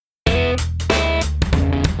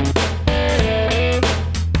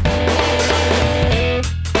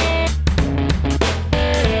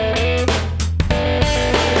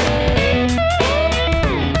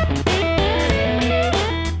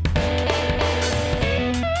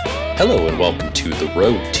Hello and welcome to The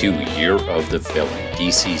Road to Year of the Villain,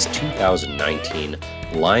 DC's 2019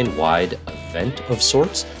 line-wide event of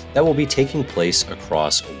sorts that will be taking place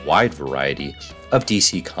across a wide variety of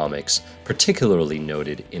DC comics, particularly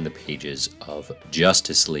noted in the pages of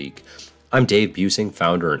Justice League. I'm Dave Busing,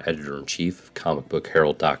 founder and editor-in-chief of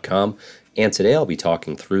comicbookherald.com, and today I'll be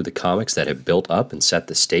talking through the comics that have built up and set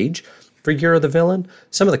the stage for Year of the Villain,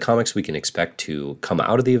 some of the comics we can expect to come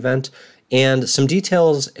out of the event, and some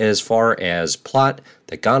details as far as plot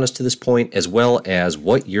that got us to this point, as well as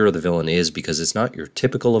what Year of the Villain is, because it's not your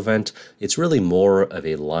typical event. It's really more of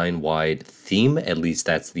a line-wide theme, at least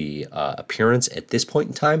that's the appearance at this point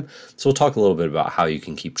in time. So we'll talk a little bit about how you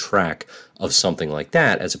can keep track of something like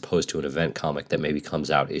that, as opposed to an event comic that maybe comes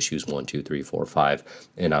out issues 1, 2, 3, 4, 5,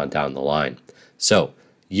 and on down the line. So,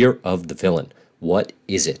 Year of the Villain, what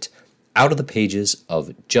is it? Out of the pages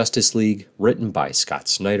of Justice League, written by Scott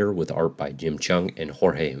Snyder with art by Jim Cheung and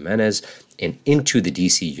Jorge Jimenez, and into the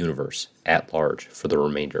DC Universe at large for the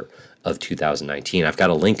remainder of 2019. I've got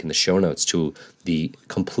a link in the show notes to the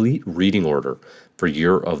complete reading order for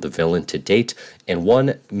Year of the Villain to date, and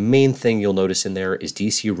one main thing you'll notice in there is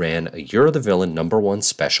DC ran a Year of the Villain #1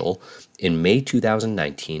 special in May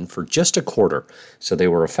 2019 for just a quarter, so they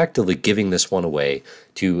were effectively giving this one away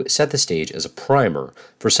to set the stage as a primer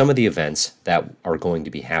for some of the events that are going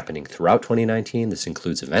to be happening throughout 2019. This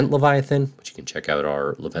includes Event Leviathan, which you can check out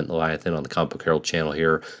our Event Leviathan on the Comic Book Herald channel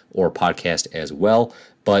here, or podcast as well,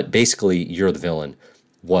 but basically Year of the Villain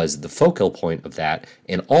was the focal point of that,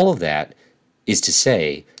 and all of that is to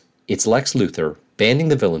say it's Lex Luthor banding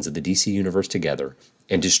the villains of the DC Universe together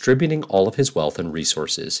and distributing all of his wealth and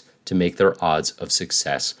resources to make their odds of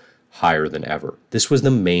success higher than ever. This was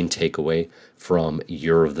the main takeaway from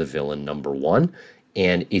Year of the Villain #1,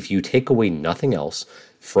 and if you take away nothing else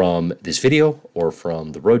from this video or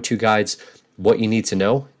from the Road to guides, what you need to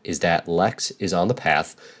know is that Lex is on the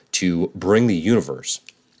path to bring the universe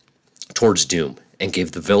towards doom and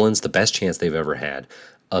give the villains the best chance they've ever had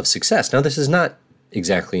of success. Now, this is not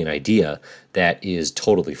exactly an idea that is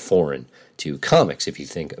totally foreign to comics. If you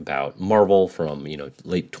think about Marvel from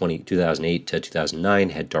late 2008 to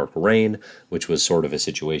 2009 had Dark Reign, which was sort of a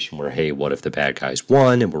situation where, hey, what if the bad guys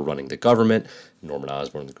won and we're running the government? Norman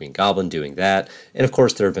Osborn, the Green Goblin, doing that. And of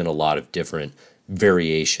course, there have been a lot of different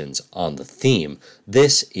variations on the theme.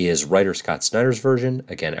 This is writer Scott Snyder's version,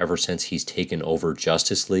 again, ever since he's taken over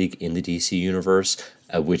Justice League in the DC Universe,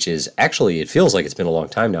 which is actually, it feels like it's been a long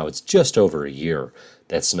time now. It's just over a year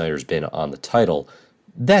that Snyder's been on the title.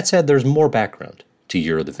 That said, there's more background to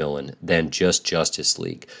Year of the Villain than just Justice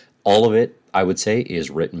League. All of it, I would say,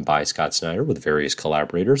 is written by Scott Snyder with various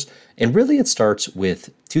collaborators, and really it starts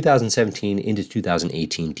with 2017 into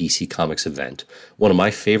 2018 DC Comics event, one of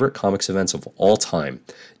my favorite comics events of all time,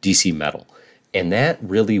 DC Metal. And that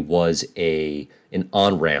really was an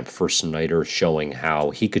on-ramp for Snyder, showing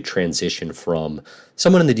how he could transition from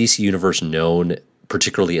someone in the DC Universe known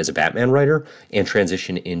particularly as a Batman writer and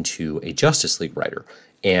transition into a Justice League writer.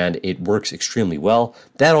 And it works extremely well.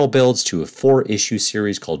 That all builds to a 4-issue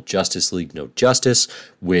series called Justice League No Justice,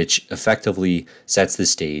 which effectively sets the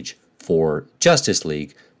stage for Justice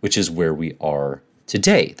League, which is where we are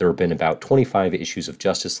today. There have been about 25 issues of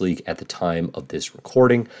Justice League at the time of this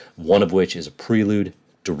recording, one of which is a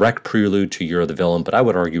direct prelude to Year of the Villain, but I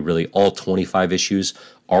would argue really all 25 issues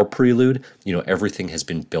are prelude. Everything has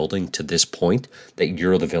been building to this point that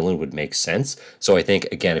Year of the Villain would make sense. So I think,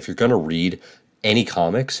 again, if you're going to read any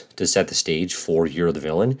comics to set the stage for Year of the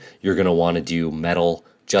Villain, you're going to want to do Metal,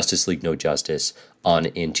 Justice League No Justice, on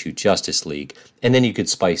into Justice League. And then you could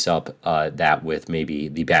spice up that with maybe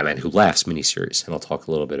the Batman Who Laughs miniseries, and I'll talk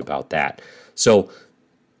a little bit about that. So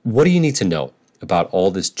what do you need to know about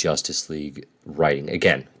all this Justice League writing?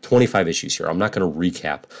 Again, 25 issues here. I'm not going to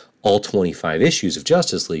recap all 25 issues of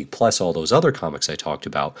Justice League, plus all those other comics I talked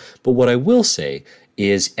about. But what I will say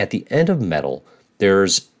is at the end of Metal,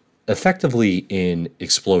 there's effectively in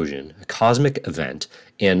Explosion, a cosmic event.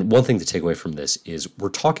 And one thing to take away from this is we're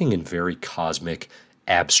talking in very cosmic,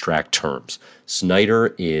 abstract terms.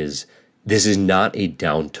 This is not a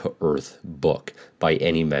down-to-earth book by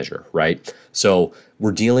any measure, right? So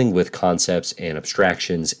we're dealing with concepts and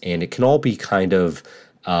abstractions, and it can all be kind of,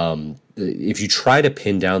 if you try to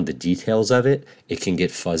pin down the details of it, it can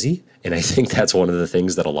get fuzzy. And I think that's one of the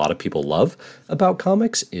things that a lot of people love about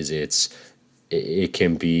comics is it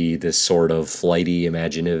can be this sort of flighty,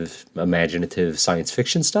 imaginative science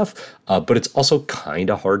fiction stuff, but it's also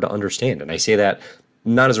kind of hard to understand. And I say that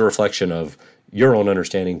not as a reflection of your own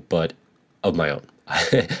understanding, but of my own.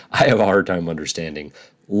 I have a hard time understanding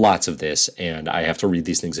lots of this, and I have to read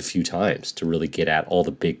these things a few times to really get at all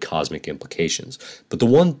the big cosmic implications. But the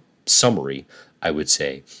one summary, I would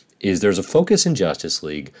say, is there's a focus in Justice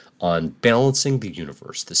League on balancing the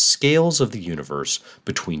universe, the scales of the universe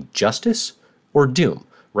between justice or doom,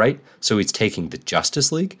 right? So it's taking the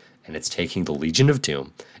Justice League and it's taking the Legion of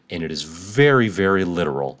Doom, and it is very, very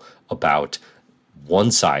literal about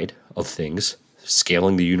one side of things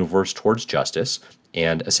scaling the universe towards justice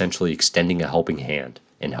and essentially extending a helping hand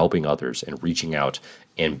and helping others and reaching out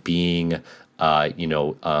and being,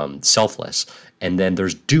 selfless. And then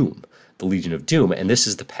there's Doom, the Legion of Doom, and this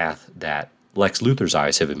is the path that Lex Luthor's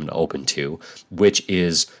eyes have been open to, which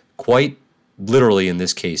is quite literally in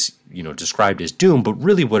this case, described as doom, but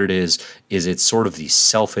really what it is it's sort of the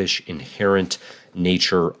selfish, inherent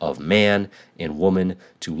nature of man and woman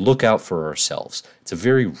to look out for ourselves. It's a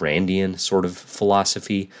very Randian sort of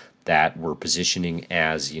philosophy that we're positioning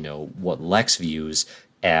as, what Lex views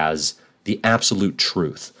as the absolute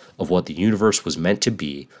truth of what the universe was meant to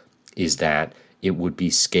be, is that it would be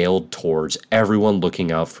scaled towards everyone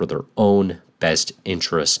looking out for their own best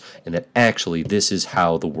interests, and that actually this is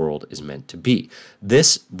how the world is meant to be.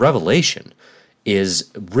 This revelation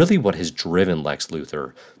is really what has driven Lex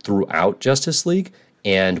Luthor throughout Justice League,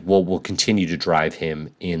 and what will continue to drive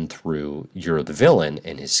him in through Year of the Villain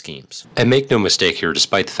and his schemes. And make no mistake here,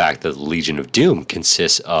 despite the fact that the Legion of Doom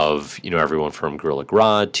consists of, everyone from Gorilla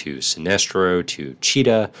Grodd to Sinestro to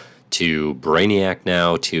Cheetah to Brainiac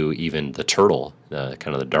now to even the Turtle, kind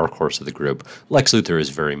of the dark horse of the group, Lex Luthor is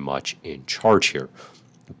very much in charge here.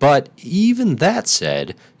 But even that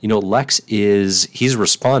said, Lex he's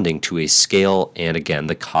responding to a scale and, again,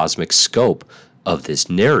 the cosmic scope of this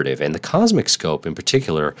narrative. And the cosmic scope in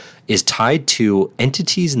particular is tied to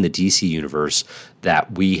entities in the DC universe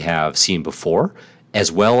that we have seen before,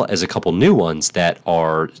 as well as a couple new ones that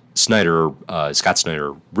are Scott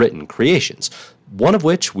Snyder written creations. One of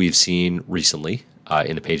which we've seen recently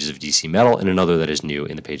in the pages of DC Metal, and another that is new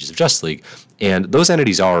in the pages of Justice League. And those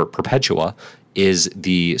entities are Perpetua, is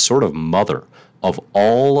the sort of mother of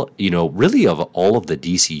all, really of all of the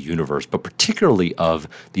DC universe, but particularly of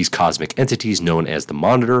these cosmic entities known as the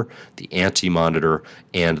Monitor, the Anti-Monitor,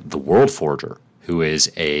 and the World Forger, who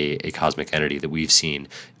is a cosmic entity that we've seen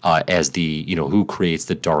as the, who creates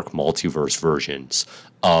the dark multiverse versions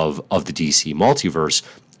of the DC multiverse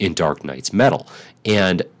in Dark Knight's Metal.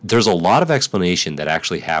 And there's a lot of explanation that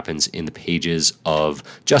actually happens in the pages of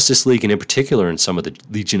Justice League, and in particular in some of the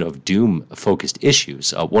Legion of Doom focused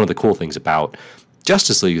issues. One of the cool things about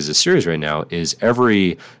Justice League as a series right now is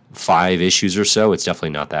every 5 issues or so, it's definitely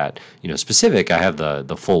not that specific. I have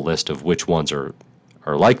the full list of which ones are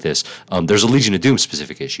like this. There's a Legion of Doom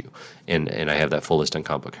specific issue, and I have that full list on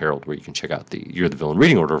Comic Book Herald where you can check out the Year of the Villain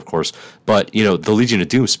reading order, of course. But the Legion of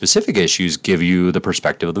Doom specific issues give you the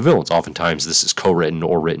perspective of the villains. Oftentimes, this is co-written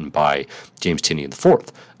or written by James Tynion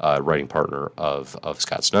IV, writing partner of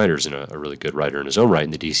Scott Snyder's, and a really good writer in his own right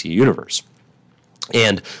in the DC universe.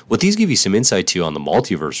 And what these give you some insight to on the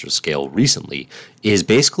multiverse scale recently is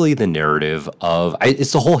basically the narrative of,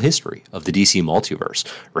 it's the whole history of the DC multiverse,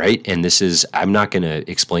 right? And this is, I'm not going to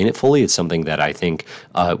explain it fully. It's something that I think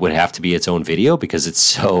would have to be its own video because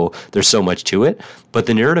there's so much to it. But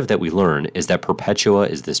the narrative that we learn is that Perpetua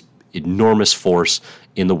is this enormous force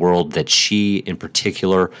in the world, that she in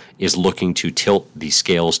particular is looking to tilt the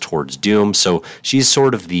scales towards doom. So she's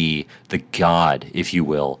sort of the god, if you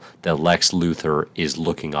will, that Lex Luthor is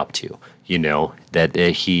looking up to.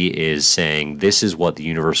 That he is saying this is what the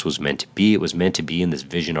universe was meant to be. It was meant to be in this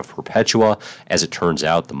vision of Perpetua. As it turns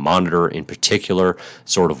out, the Monitor in particular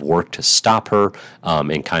sort of worked to stop her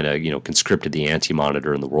and kind of, conscripted the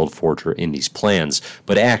Anti-Monitor and the World Forger in these plans.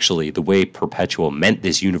 But actually, the way Perpetua meant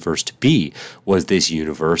this universe to be was this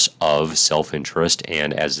universe of self-interest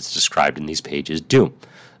and, as it's described in these pages, doom.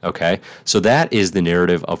 Okay, so that is the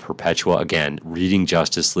narrative of Perpetua. Again, reading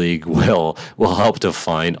Justice League will help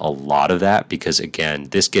define a lot of that, because again,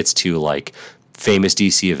 this gets to like famous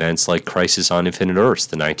DC events like Crisis on Infinite Earths,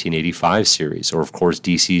 the 1985 series, or of course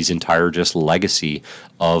DC's entire just legacy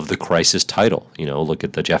of the Crisis title. Look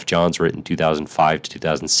at the Jeff Johns written 2005 to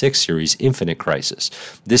 2006 series Infinite Crisis.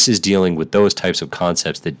 This is dealing with those types of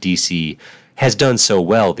concepts that DC has done so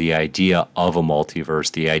well, the idea of a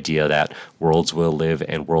multiverse, the idea that worlds will live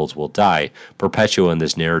and worlds will die. Perpetua in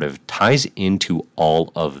this narrative ties into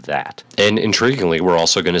all of that. And intriguingly, we're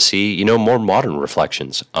also going to see, more modern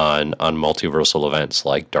reflections on multiversal events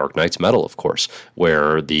like Dark Knight's Metal, of course,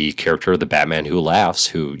 where the character, the Batman Who Laughs,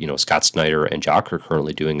 who, Scott Snyder and Jock are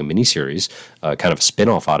currently doing a miniseries, kind of a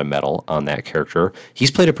spin-off out of Metal on that character.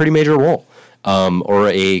 He's played a pretty major role. Or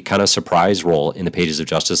a kind of surprise role in the pages of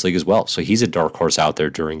Justice League as well. So he's a dark horse out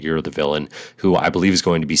there during Year of the Villain, who I believe is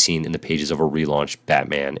going to be seen in the pages of a relaunched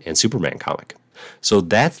Batman and Superman comic. So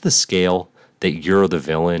that's the scale that Year of the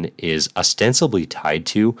Villain is ostensibly tied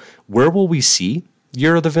to. Where will we see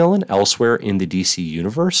Year of the Villain elsewhere in the DC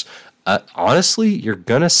universe? Honestly, you're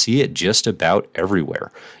going to see it just about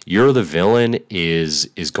everywhere. Year of the Villain is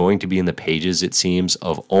going to be in the pages, it seems,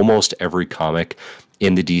 of almost every comic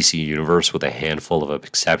in the DC universe, with a handful of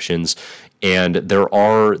exceptions. And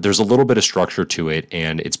there's a little bit of structure to it,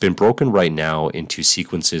 and it's been broken right now into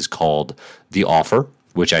sequences called The Offer,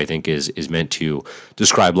 which I think is meant to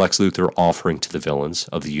describe Lex Luthor offering to the villains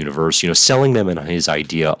of the universe, selling them in his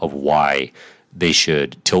idea of why they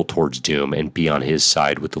should tilt towards Doom and be on his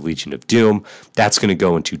side with the Legion of Doom. That's going to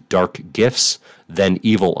go into Dark Gifts, then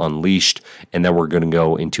Evil Unleashed, and then we're going to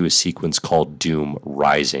go into a sequence called Doom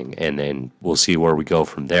Rising, and then we'll see where we go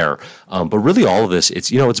from there. But really, all of this,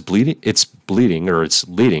 it's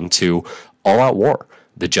leading to all-out war.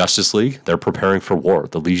 The Justice League, they're preparing for war.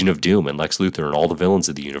 The Legion of Doom and Lex Luthor and all the villains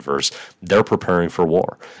of the universe, they're preparing for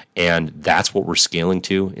war. And that's what we're scaling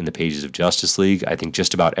to in the pages of Justice League. I think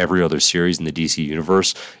just about every other series in the DC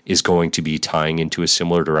universe is going to be tying into a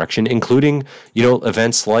similar direction, including,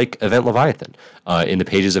 events like Event Leviathan in the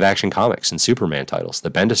pages of Action Comics and Superman titles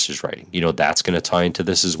that Bendis is writing. That's going to tie into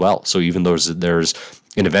this as well. So even though there's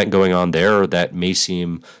an event going on there that may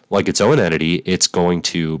seem like its own entity, it's going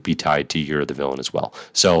to be tied to Year of the Villain as well.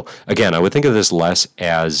 So again, I would think of this less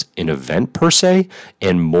as an event per se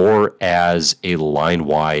and more as a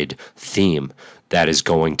line-wide theme that is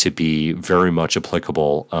going to be very much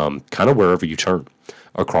applicable kind of wherever you turn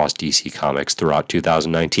across DC Comics throughout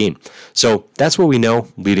 2019. So that's what we know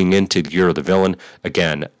leading into Year of the Villain.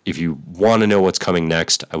 Again, if you want to know what's coming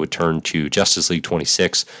next, I would turn to Justice League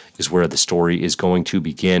 26 is where the story is going to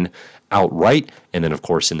begin outright. And then, of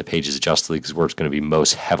course, in the pages of Justice League is where it's going to be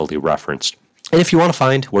most heavily referenced. And if you want to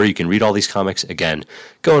find where you can read all these comics, again,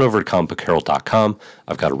 going over to comicbookherald.com.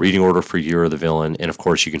 I've got a reading order for Year of the Villain, and of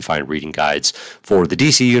course you can find reading guides for the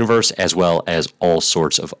DC Universe as well as all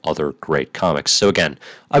sorts of other great comics. So again,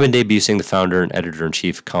 I've been Dave Busing, the founder and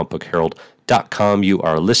editor-in-chief of comicbookherald.com. You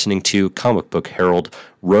are listening to Comic Book Herald,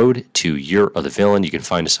 Road to Year of the Villain. You can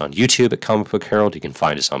find us on YouTube at Comic Book Herald. You can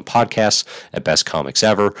find us on podcasts at Best Comics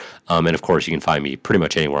Ever. And of course, you can find me pretty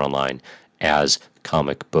much anywhere online as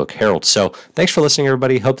Comic Book Herald. So thanks for listening,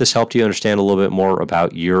 everybody. Hope this helped you understand a little bit more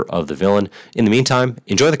about Year of the Villain. In the meantime,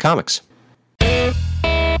 enjoy the comics.